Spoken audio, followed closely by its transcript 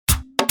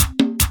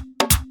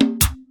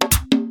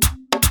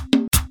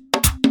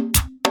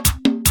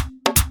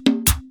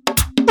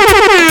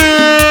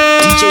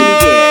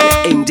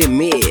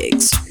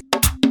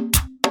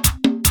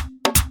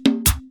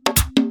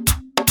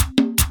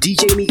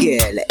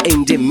Miguel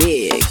in the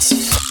mix.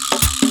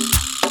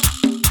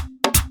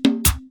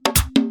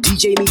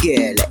 DJ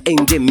Miguel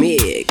in the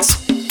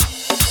mix.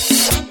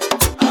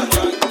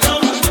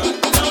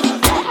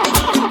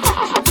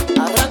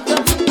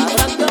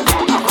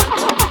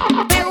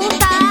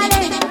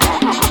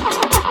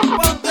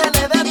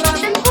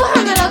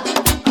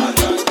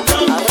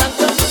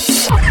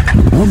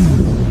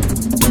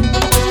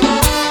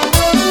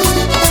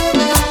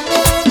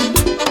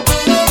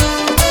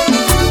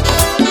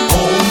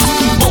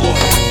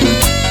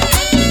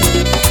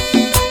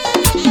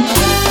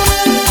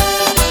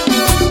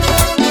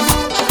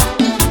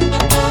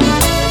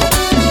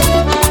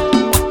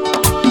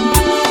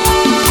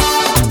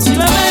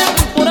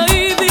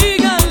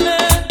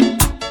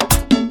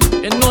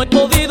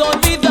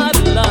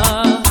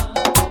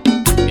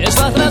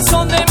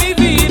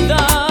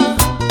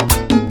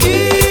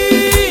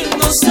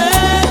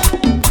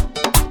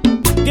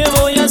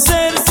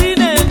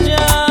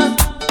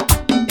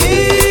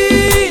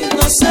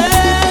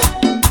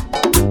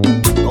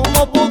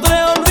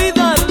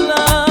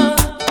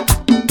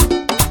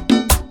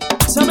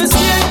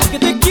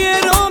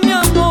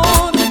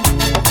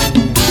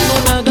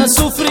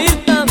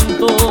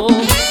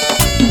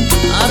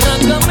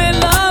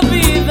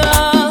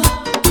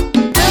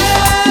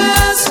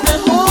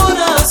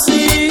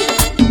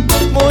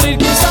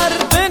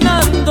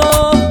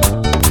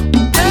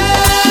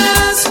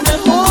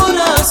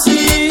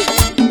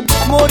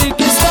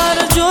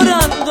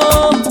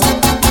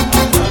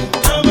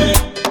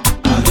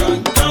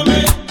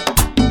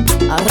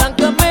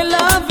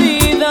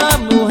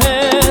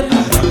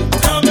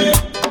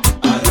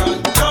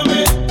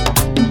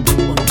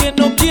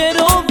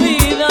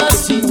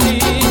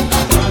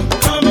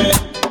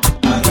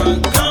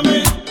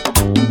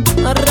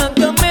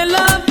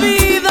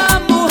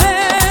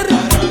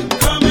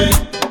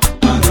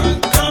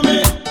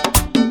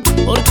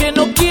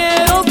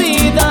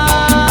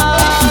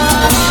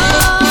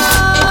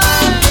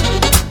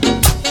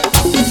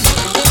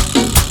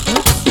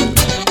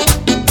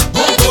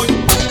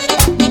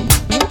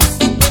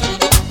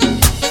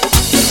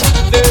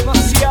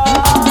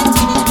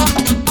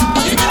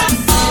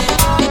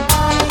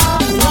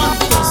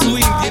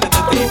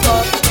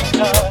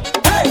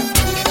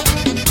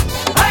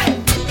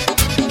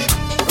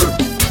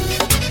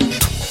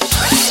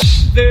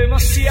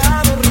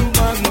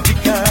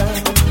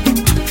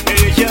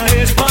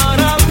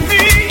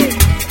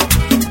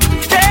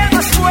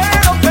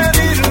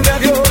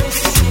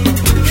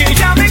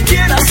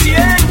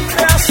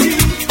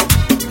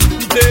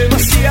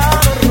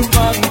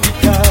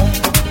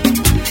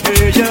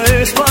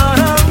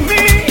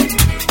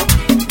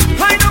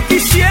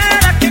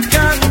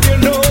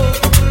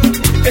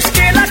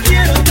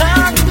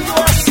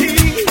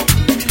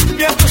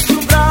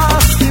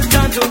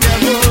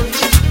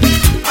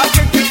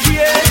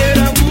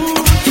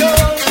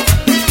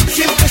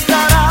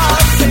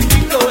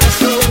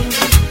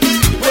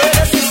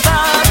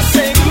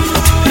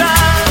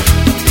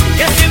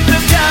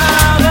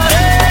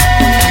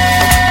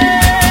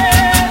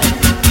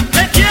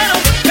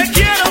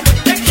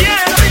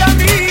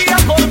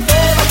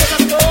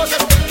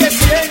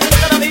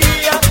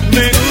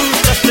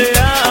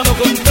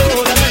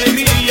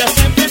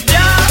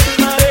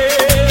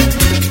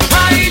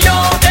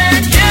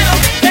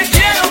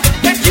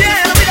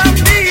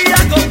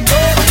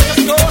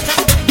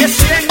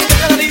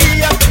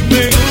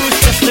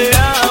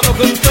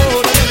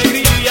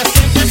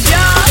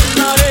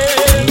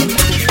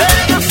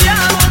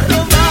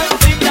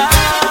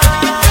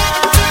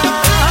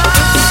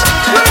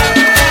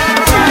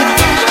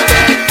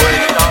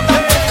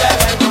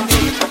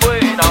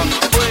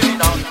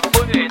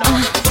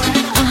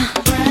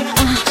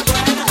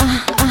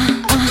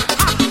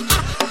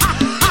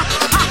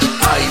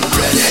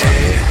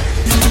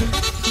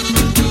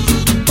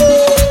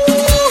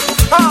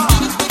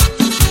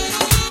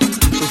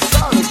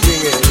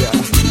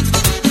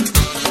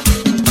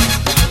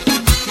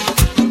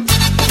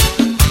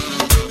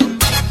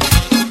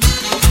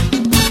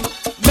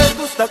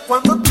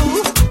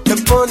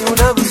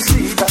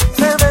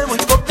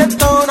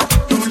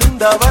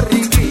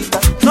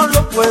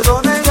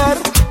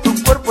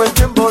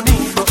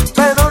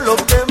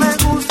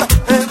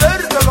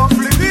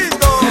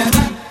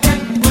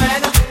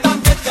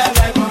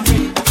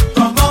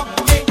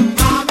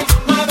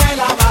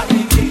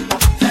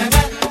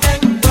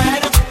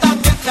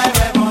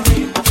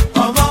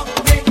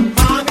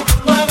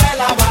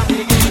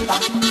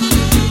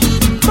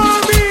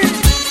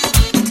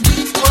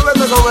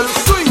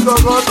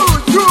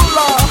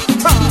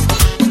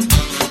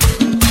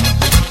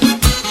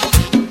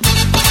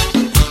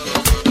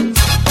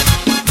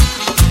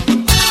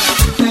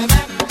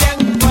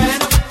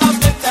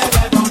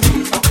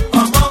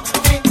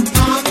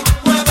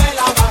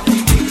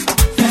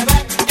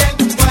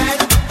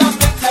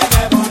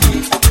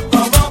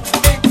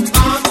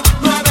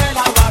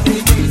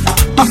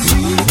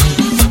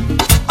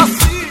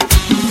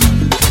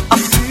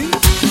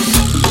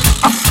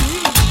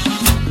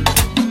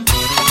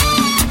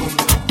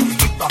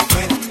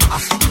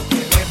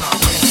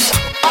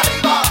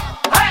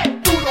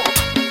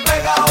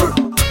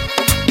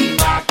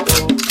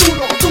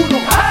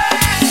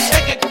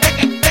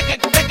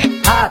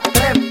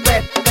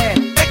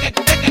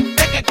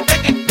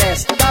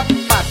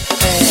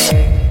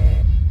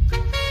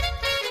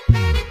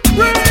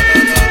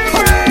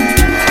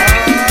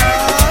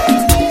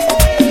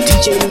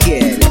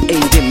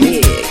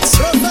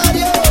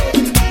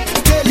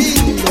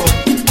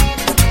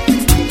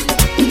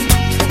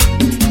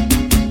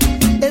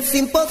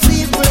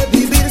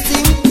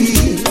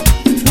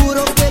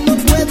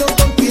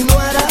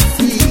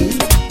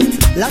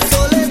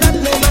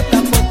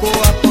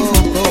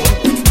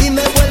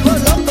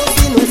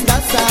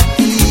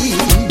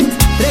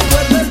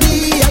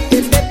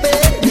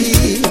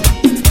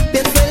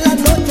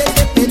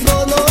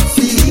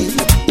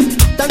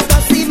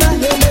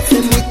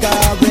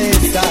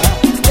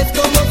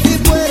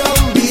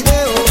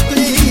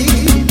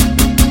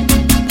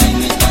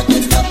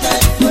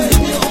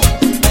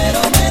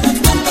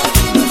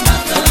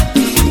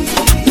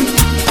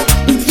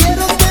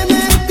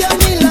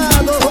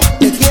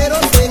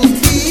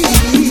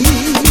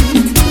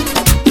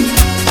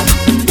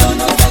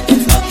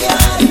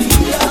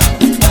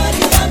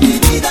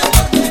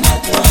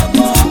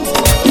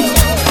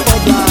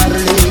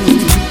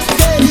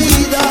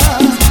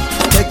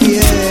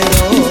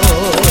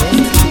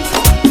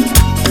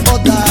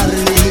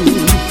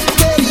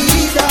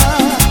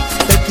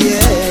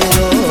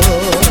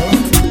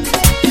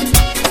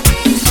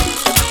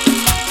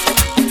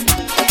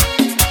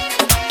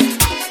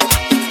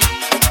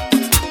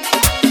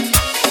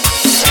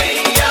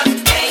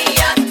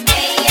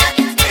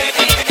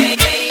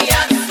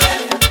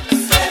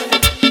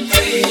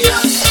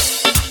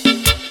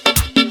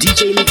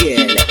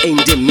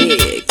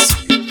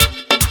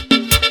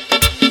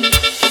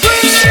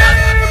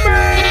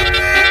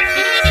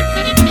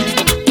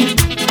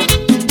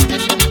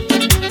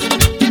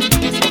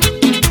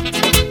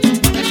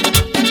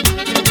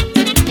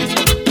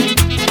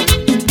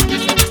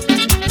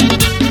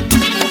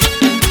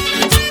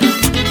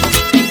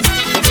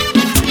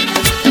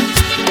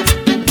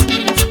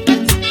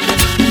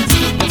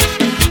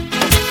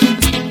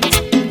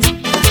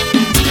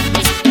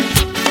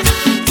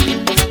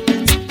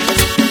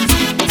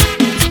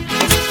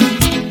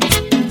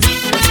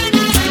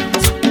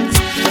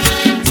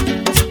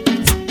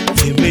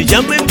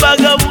 Llamen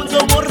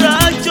vagabundo,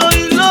 borracho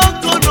y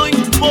loco, no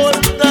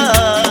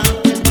importa.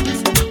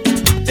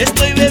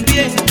 Estoy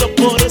bebiendo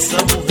por esa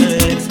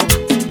mujer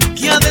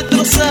que ha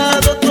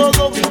destrozado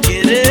todo mi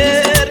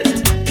querer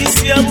y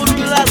se ha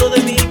burlado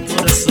de mi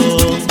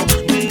corazón.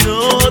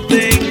 No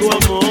tengo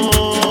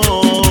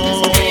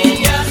amor.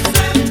 Ella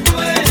se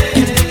fue,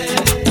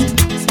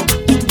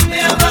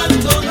 me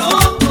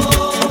abandonó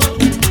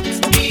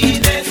y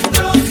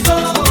destrozó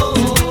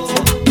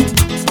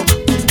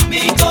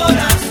mi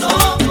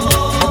corazón.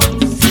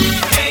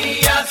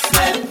 Ella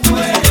se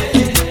fue,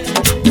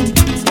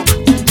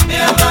 me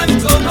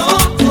abandonó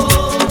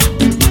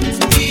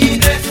y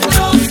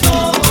destrozó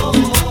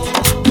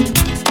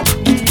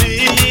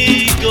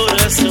Mi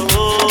corazón.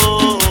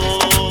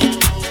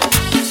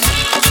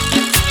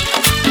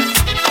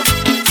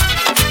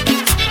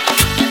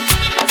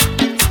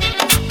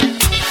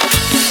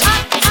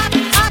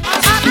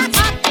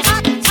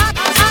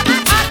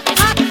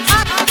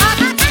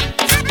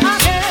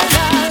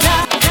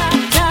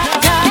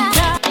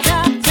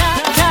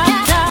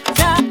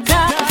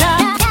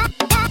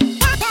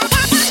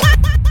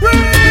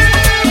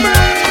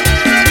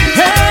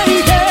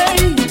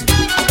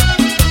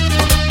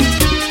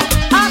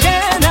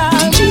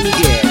 DJ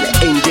Miguel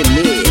en the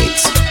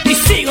mix. Y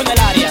sigo en el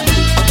área.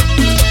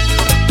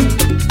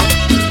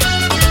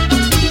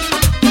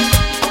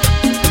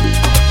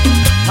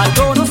 Al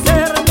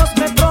conocernos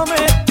me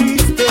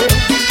prometiste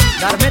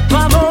darme tu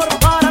amor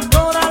para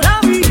toda la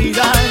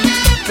vida,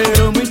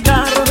 pero muy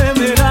tarde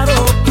me he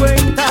dado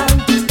cuenta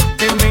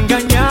que me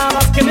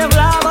engañabas, que me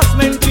hablabas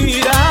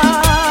mentiras.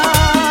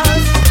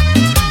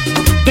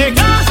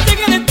 Dejaste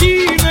que de ti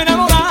me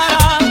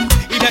enamorara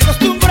y me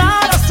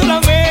acostumbrara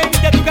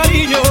solamente a tu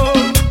cariño,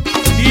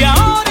 y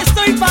ahora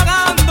estoy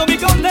pagando mi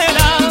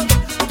condena.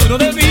 Tú no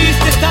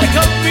debiste estar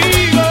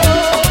conmigo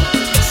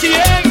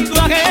siendo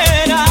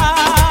ajena.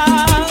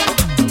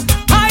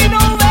 Ay,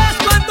 no ves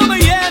cuando me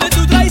hiere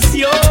tu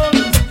traición.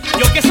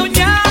 Yo que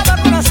soñaba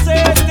con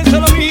hacerte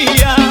solo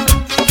mía,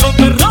 con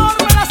tu error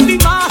me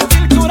lastimaste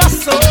el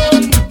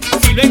corazón.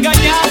 Si lo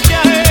engañaste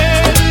a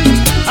él,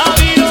 a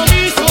mí lo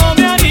mismo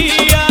me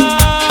haría.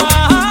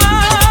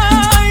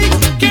 Ay,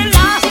 qué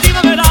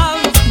lástima me da,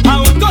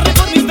 aún corre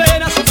por mis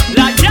venas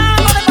la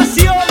llama de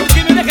pasión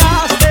que me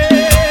dejaste,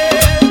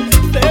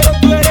 pero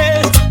tú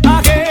eres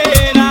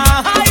ajena.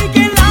 Ay,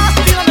 qué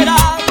lástima me da,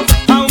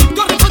 aún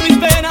corre por mis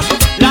venas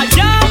la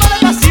llama de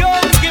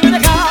pasión que me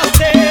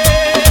dejaste,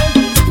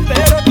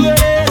 pero tú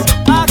eres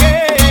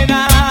ajena.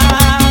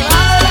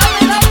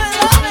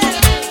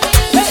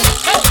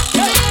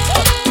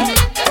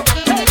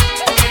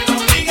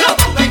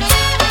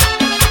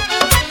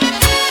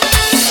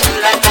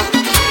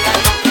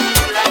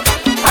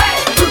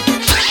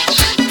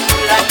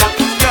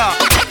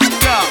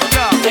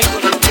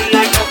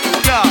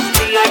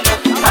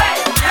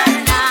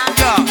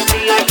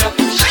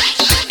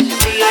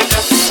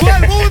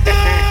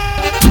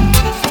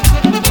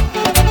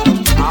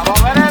 A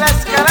mover el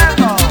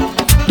esqueleto,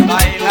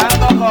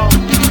 bailando con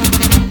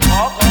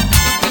Coco.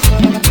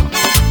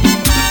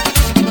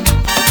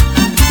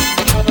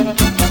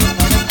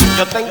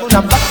 Yo tengo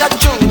una placa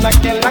chula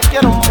que la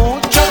quiero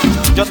mucho.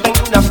 Yo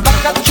tengo una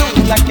placa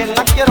chula que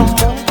la quiero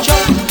mucho.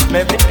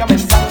 Me brinca, me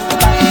salta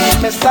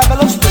y me sabe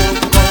los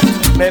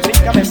trucos. Me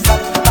brinca, me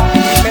salta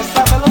y me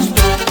sabe los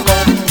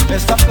trucos.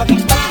 Esa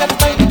plaquita que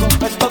tengo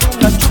es toda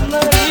una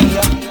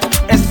chulería.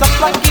 Esa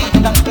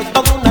plaquita es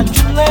toda una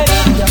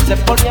chulería. Se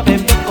pone a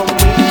beber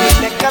conmigo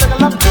y me carga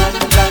la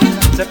puta.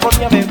 Se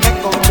pone a beber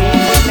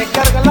conmigo y me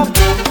carga la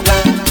puta.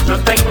 Yo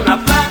tengo una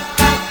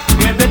placa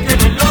que me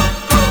tiene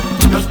loco.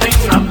 Yo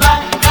tengo una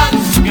placa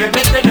que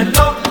me tiene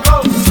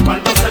loco.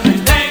 Cuando se me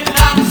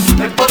deja,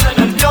 me pone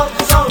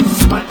nervioso.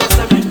 Cuando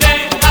se me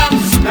deja,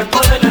 me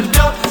pone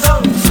nervioso.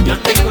 Yo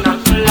tengo una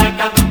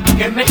placa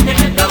que me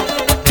tiene loco.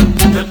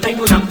 Yo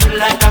tengo una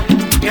placa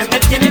que me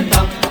tiene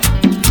loco.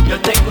 Yo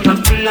tengo una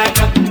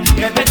placa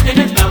que me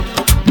tiene loco.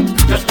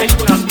 Yo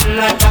tengo una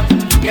placa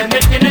que me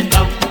tiene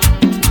loco.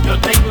 Yo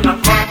tengo una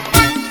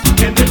placa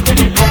que me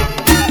tiene loco.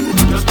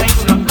 Yo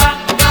tengo una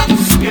placa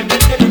que me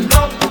tiene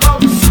loco.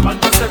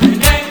 Cuando se me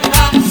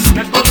deja,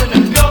 me pone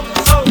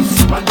nervioso.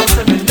 Cuando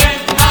se me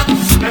deja,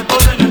 me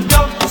pone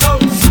nervioso.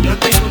 Yo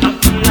tengo una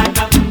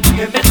placa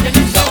que me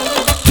tiene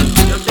loco.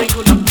 Yo tengo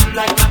una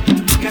placa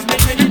que me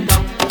tiene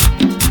loco.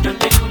 Yo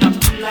tengo una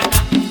placa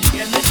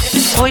que me tiene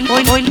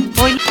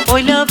loco.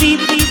 Hoy la vi.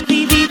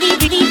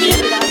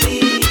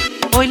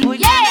 Hoy,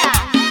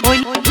 yeah. Hoy,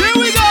 Here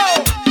we go.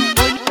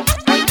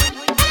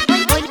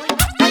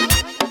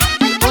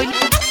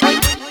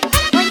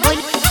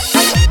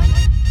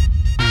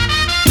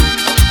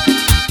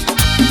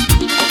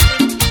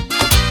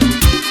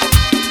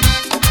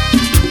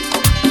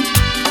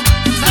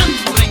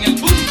 sangre en el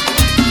mundo.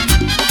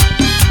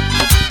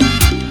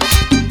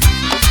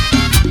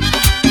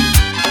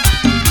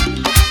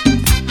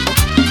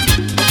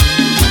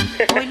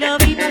 hoy la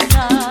vi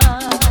pasar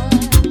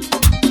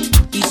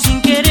y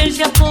sin querer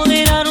se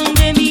apoderaron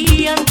de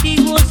mi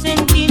antiguo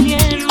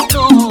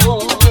sentimiento.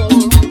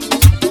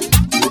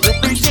 Yo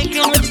pensé que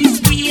no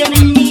existían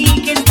en mí,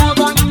 que estaban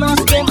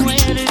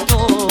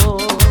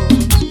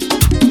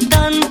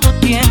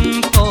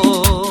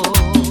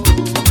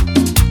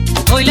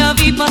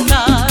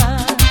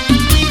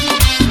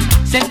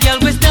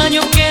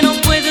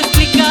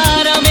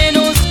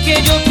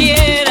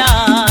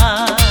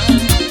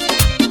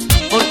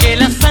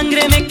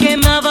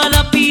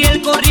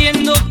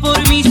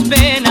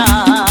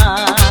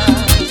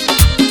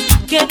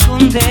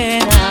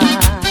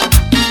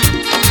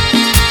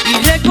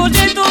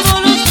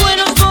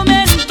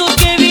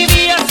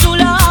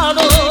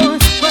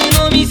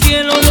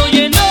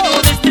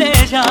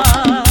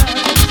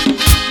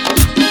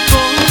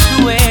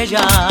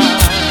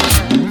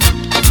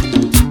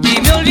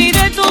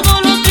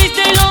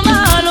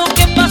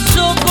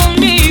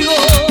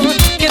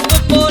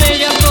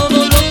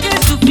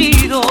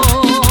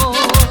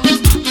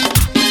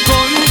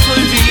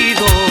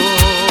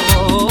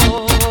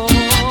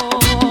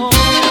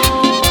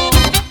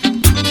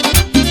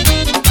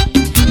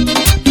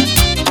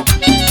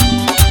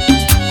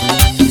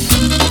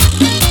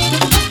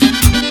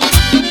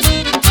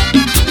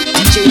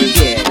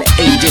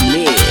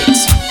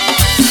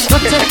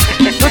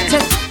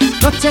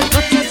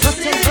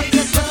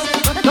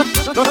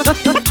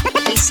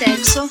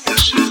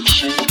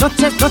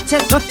Noches,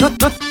 noches,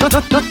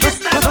 noches.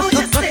 Esta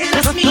noche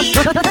serás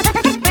mía.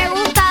 Me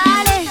gusta,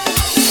 Ale.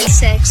 El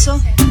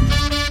sexo.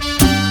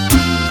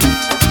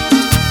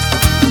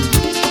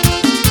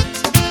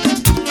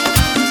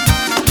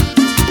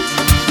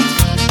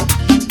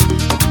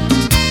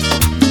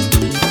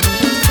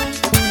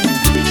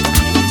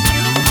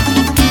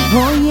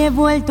 Hoy he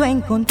vuelto a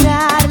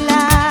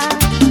encontrarla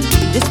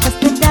después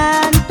de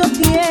tanto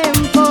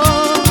tiempo.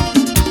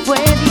 Fue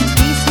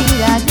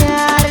difícil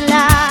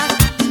hallarla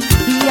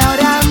y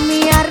ahora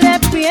me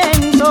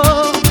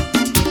arrepiento.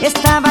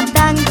 Estaba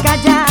tan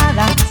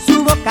callada,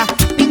 su boca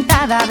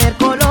pintada de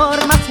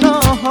color más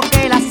rojo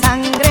que la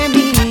sangre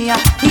mía,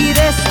 y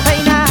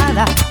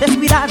despeinada,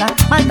 descuidada,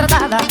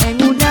 maltratada,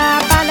 en una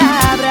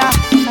palabra,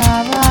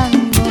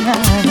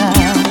 abandonada.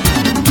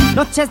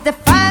 Noches de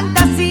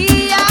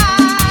fantasía,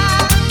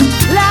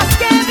 las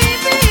que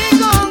viví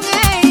con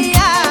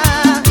ella,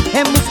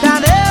 en busca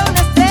de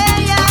una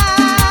estrella,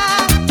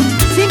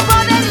 sin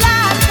poderla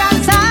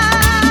alcanzar.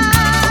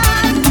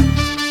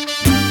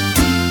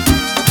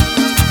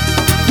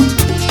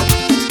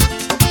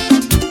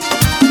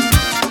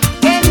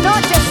 Qué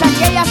noches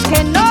aquellas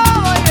que no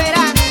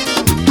volverán.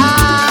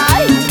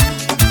 Ay.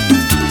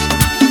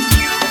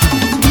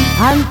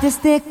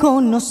 Antes de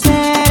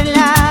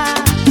conocerla,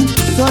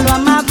 solo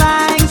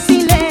amaba en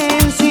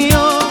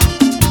silencio,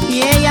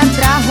 y ella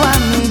trajo a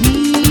mi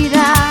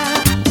vida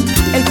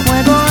el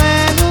fuego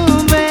en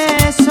un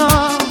beso.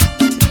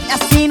 Y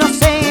así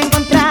nos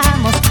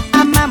encontramos,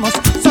 amamos,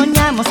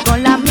 soñamos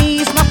con la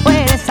misma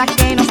fuerza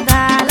que nos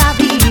da la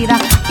vida.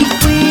 Y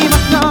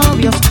fuimos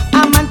novios,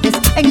 amantes,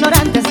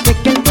 ignorantes de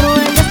que el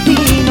cruel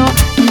destino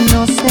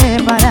nos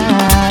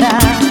separara.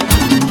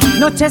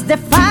 Noches de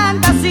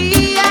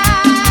fantasía,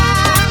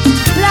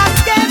 las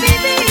que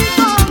viví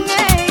con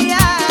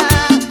ella,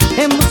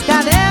 en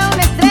busca de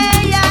una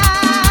estrella,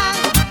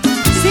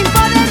 sin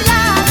poderla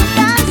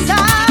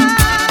alcanzar.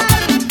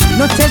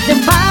 Noches de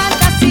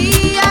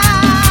fantasía,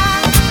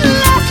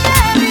 las que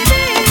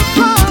viví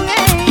con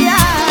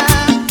ella,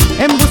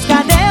 en busca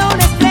de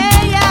una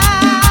estrella,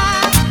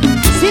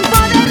 sin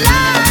poderla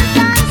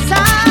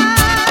alcanzar.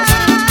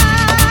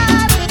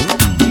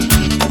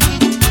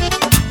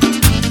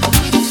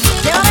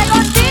 Llévame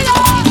contigo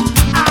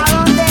a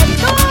donde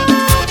tú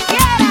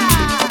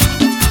quieras.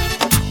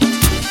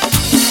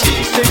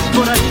 Dicen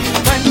por ahí,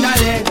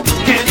 cuéntale,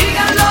 que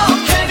digan lo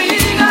que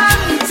digan,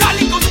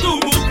 salí con tu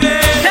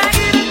mujer,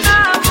 seguir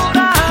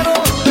enamorado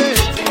de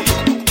ti.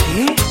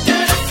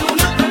 Eres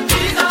una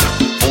perdida.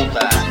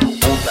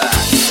 Puta.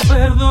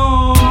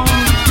 Perdón.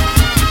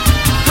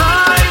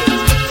 Ay,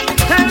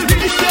 el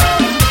vicio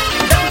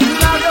de tus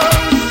labios.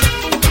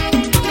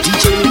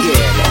 DJ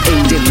Miguel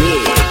in the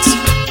mix.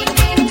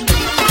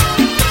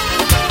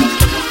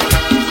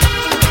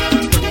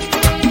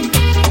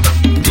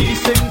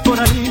 Dicen por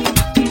ahí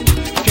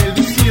que el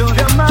vicio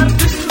de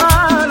amarte es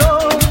malo,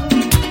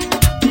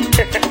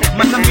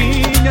 mas a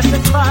mí me hace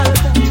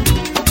falta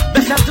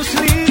besar tus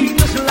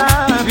lindos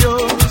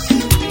labios.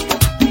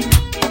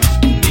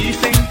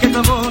 Dicen que tu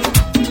amor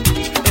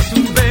es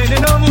un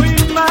veneno muy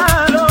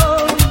malo,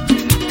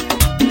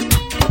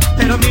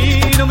 pero a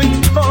mí no me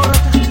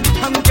importa,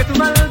 aunque tu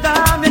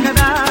maldad me haga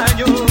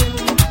daño.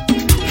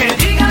 Que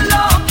digan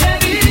lo que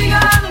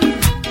digan,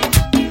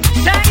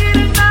 seguir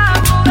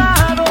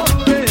enamorado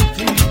de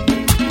ti,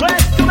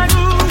 pues tú me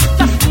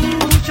gustas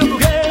mucho,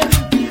 mujer,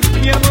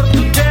 mi amor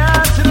tú te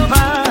has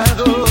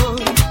robado.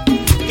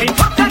 ¿Qué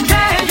importa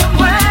que yo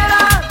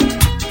muera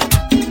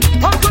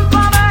por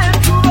culpa de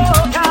tu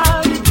boca?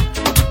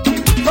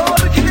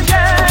 Porque te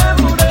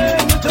llevo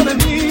dentro de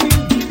mí,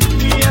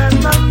 mi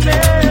alma me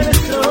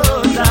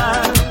destroza.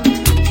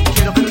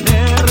 Quiero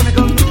perderme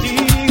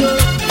contigo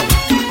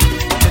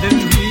en el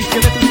vicio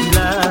de tus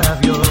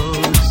labios.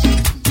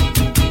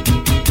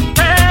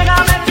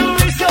 Pégame tu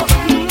vicio,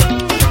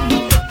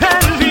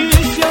 el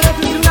vicio de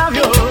tus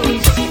labios.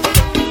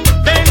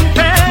 Ven,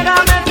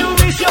 pégame tu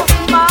vicio,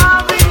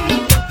 mami,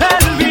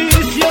 el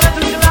vicio de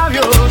tus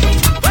labios.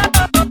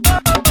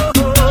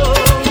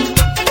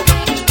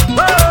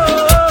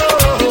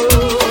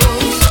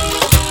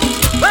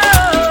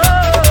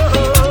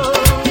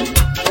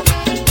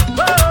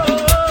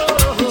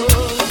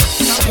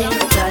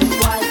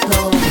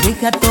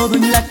 Deja todo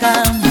en la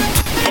cama.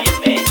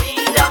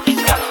 Bienvenida a mi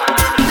cama.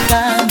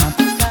 Cama.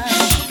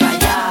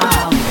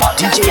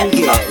 DJ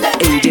Miguel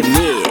in the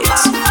mix.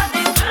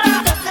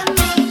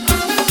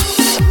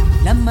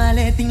 La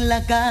maleta en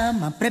la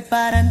cama,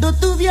 preparando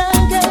tu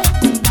viaje.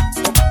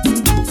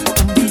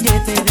 Un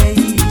billete de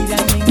ida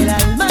y en el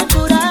alma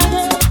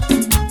coraje.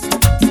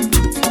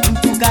 En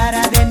tu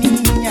cara de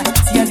niña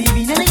se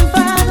adivina el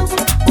enfado.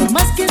 Por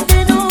más que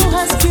te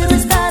enojas, quiero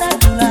estar a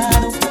tu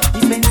lado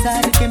y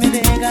pensar que me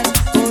dejas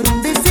por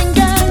un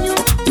desengaño,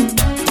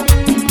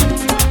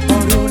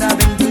 por una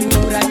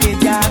aventura que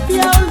ya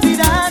había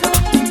olvidado.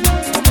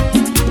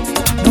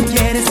 No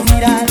quieres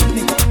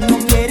mirarme, no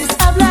quieres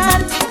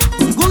hablar,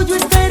 orgullo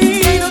está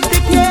herido, te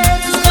quieres.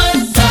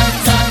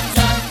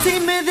 Si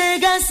me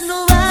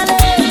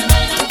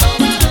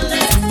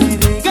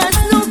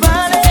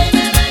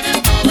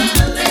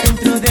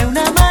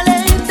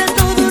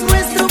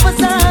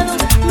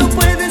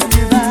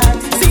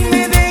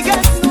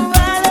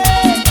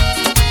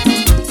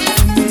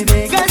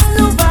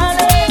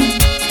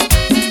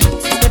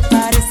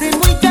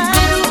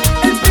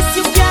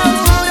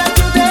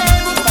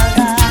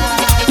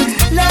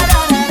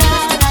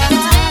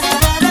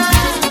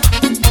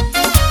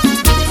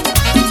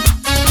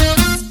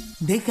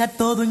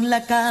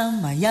la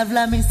cama y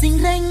háblame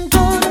sin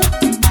rencor.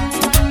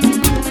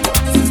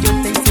 Si yo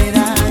te hice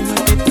daño,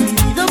 te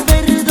pido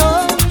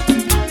perdón.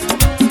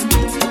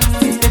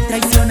 Si te he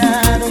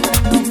traicionado,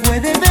 no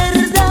fue de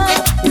verdad.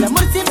 El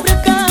amor siempre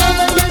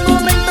acaba y el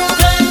momento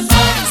se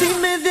va. Si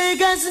me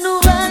dejas no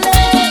vale.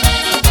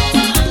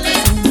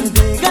 Si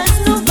me dejas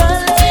no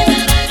vale.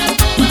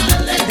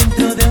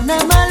 Dentro de una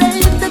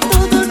maleta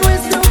todo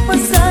nuestro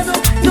pasado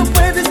no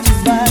puedes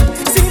llevar.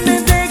 Si me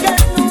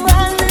dejas no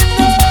vale,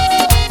 no.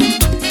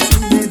 Si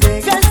me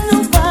dejas no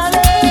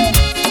vale.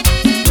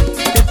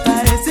 Te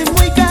parece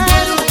muy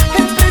caro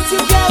el precio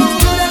que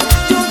ahora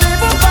yo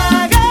debo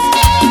pagar.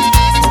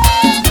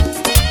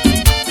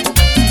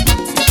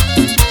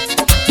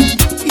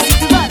 Y si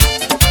te vas,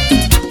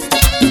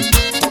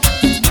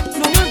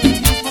 no me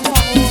olvides, por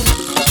favor.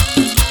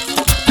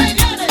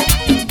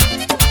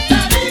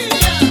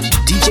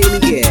 DJ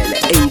Miguel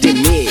en the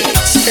mix.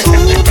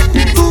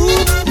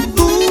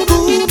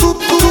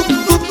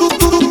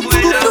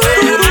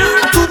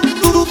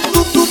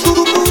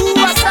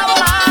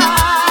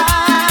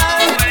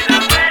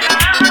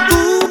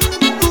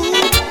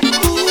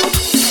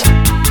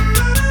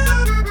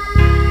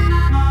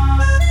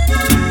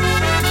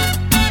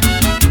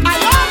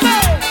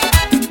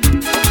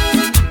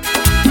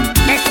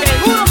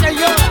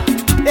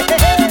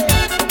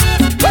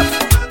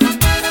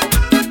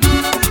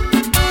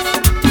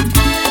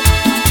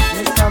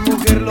 Esta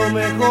mujer lo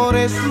mejor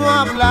es no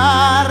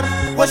hablar,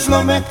 pues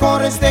lo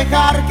mejor es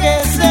dejar que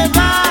se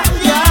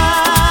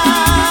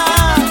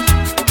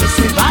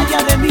vaya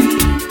de mí,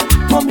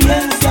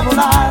 comience a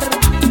volar,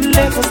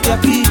 lejos de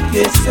aquí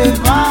que se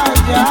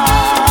vaya.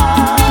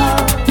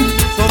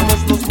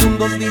 Somos dos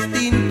mundos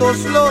distintos,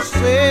 lo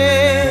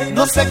sé,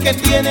 no sé qué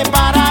tiene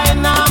para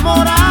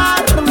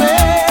enamorarme.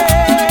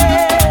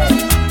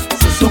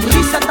 Su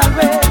sonrisa tal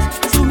vez,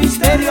 su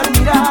misterio al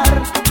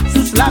mirar,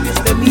 sus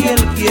labios de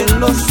miel, ¿quién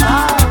lo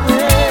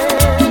sabe?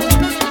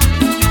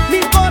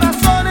 Mil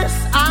corazones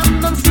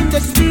andan sin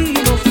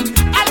destinos,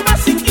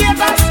 almas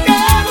inquietas que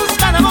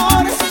buscan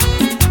amores.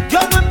 Yo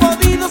no he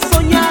podido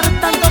soñar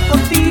tanto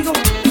contigo,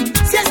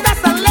 si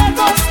estás tan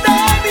lejos de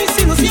mis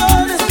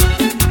ilusiones.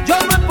 Yo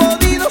no he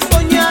podido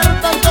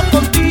soñar tanto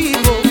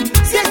contigo,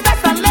 si estás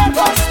tan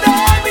lejos de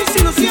mis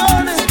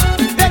ilusiones.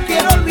 Te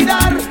quiero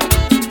olvidar,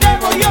 te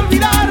voy a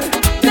olvidar,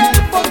 del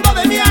fondo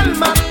de mi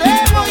alma te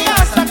voy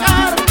a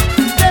sacar.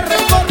 Te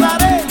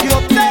recordaré, yo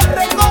te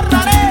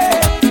recordaré,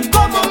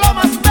 como lo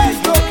más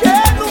bello que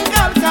nunca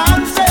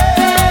alcancé.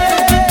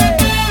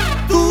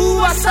 Tú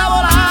vas a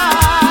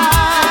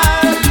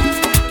volar,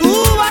 tú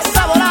vas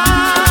a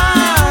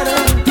volar.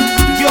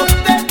 Yo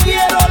te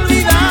quiero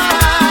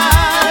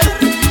olvidar,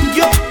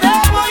 yo te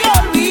voy a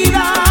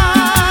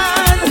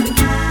olvidar.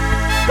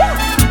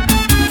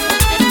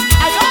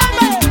 ¡Ay,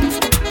 hombre!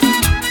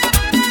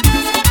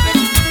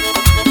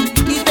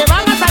 Y te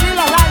van a salir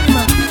las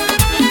lágrimas.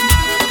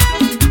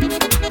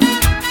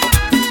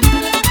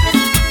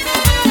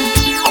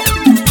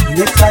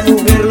 De esta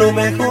mujer lo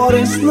mejor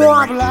es no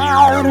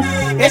hablar,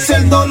 es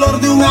el dolor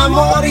de un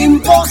amor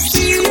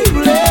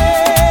imposible.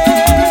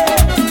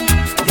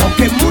 Y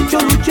aunque mucho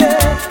luché,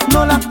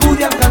 no la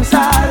pude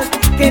alcanzar,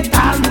 que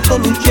tanto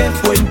luché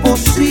fue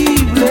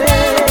imposible.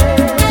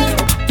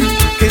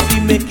 Que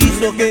si me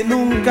quiso, que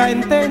nunca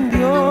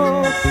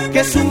entendió, que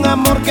es un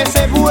amor que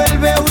se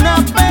vuelve una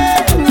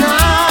pena.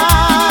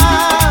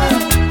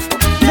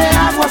 De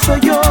agua soy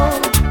yo,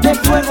 de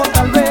fuego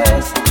tal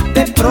vez,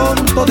 de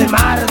pronto de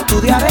mar,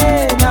 tú de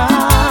arena.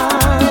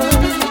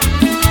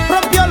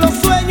 Rompió los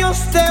sueños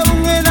de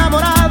un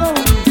enamorado,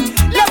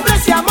 le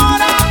ofrece amor,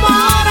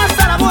 amor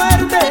hasta la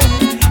muerte.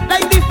 La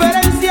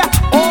indiferencia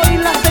hoy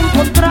la has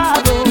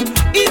encontrado,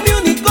 y mi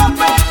único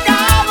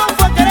pecado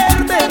fue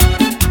quererte.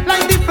 La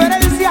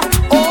indiferencia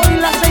hoy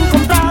la has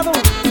encontrado,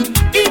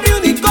 y mi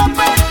único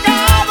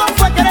pecado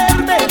fue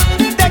quererte.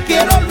 Te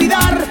quiero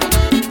olvidar,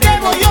 te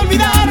voy a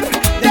olvidar,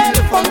 del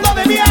fondo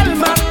de mi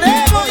alma te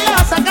voy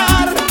a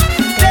sacar.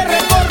 Te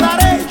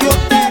recordaré, yo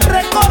te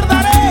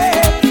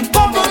recordaré,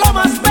 como lo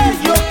más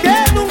bello que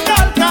nunca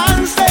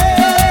alcancé.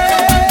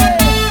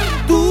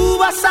 Tú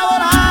vas a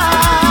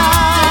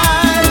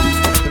volar,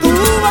 tú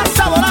vas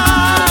a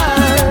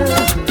volar.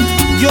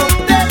 Yo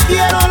te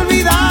quiero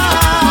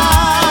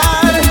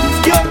olvidar,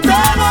 yo te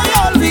voy a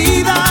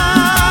olvidar.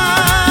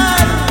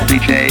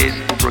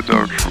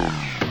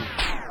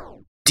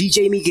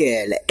 DJ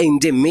Miguel en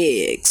the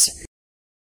mix.